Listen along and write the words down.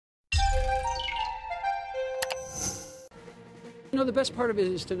You know, the best part of it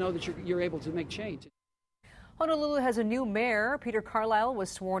is to know that you're able to make change. Honolulu has a new mayor. Peter Carlisle was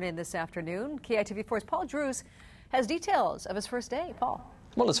sworn in this afternoon. KITV4's Paul Drews has details of his first day. Paul.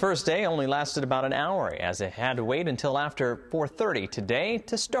 Well, his first day only lasted about an hour, as it had to wait until after 4:30 today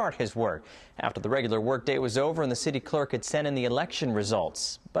to start his work, after the regular workday was over and the city clerk had sent in the election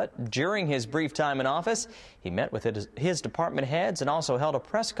results. But during his brief time in office, he met with his department heads and also held a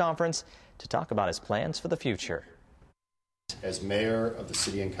press conference to talk about his plans for the future. As mayor of the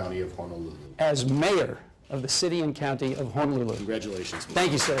city and county of Honolulu. As mayor of the city and county of Honolulu. Congratulations.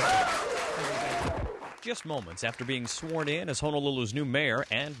 Thank you, sir. Just moments after being sworn in as Honolulu's new mayor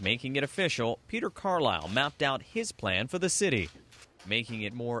and making it official, Peter Carlisle mapped out his plan for the city, making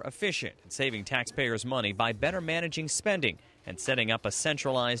it more efficient and saving taxpayers money by better managing spending and setting up a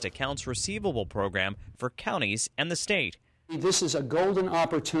centralized accounts receivable program for counties and the state. This is a golden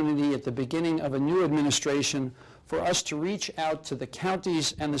opportunity at the beginning of a new administration for us to reach out to the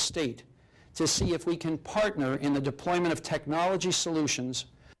counties and the state to see if we can partner in the deployment of technology solutions.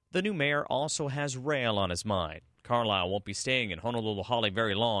 The new mayor also has rail on his mind. Carlisle won't be staying in Honolulu Hale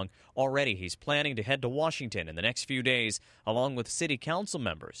very long. Already he's planning to head to Washington in the next few days, along with city council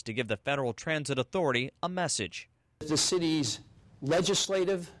members, to give the Federal Transit Authority a message. The city's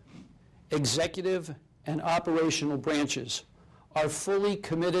legislative, executive, and operational branches are fully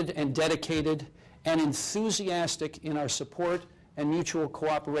committed and dedicated and enthusiastic in our support and mutual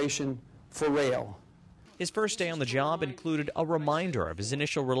cooperation for rail. His first day on the job included a reminder of his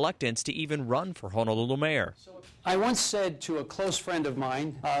initial reluctance to even run for Honolulu mayor. I once said to a close friend of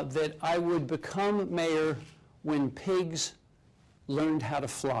mine that I would become mayor when pigs learned how to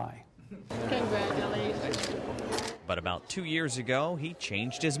fly. Congratulations. But about 2 years ago, he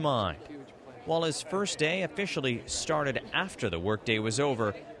changed his mind. While his first day officially started after the workday was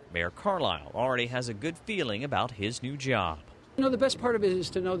over, Mayor Carlisle already has a good feeling about his new job. You know, the best part of it is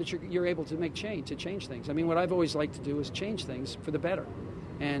to know that you're able to make change, to change things. I mean, what I've always liked to do is change things for the better.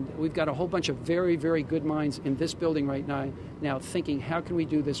 And we've got a whole bunch of very, very good minds in this building right now thinking, how can we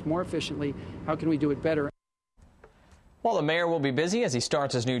do this more efficiently? How can we do it better? While the mayor will be busy as he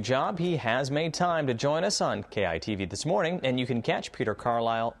starts his new job, he has made time to join us on KITV this morning, and you can catch Peter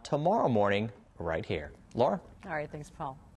Carlisle tomorrow morning right here. Laura? All right, thanks, Paul.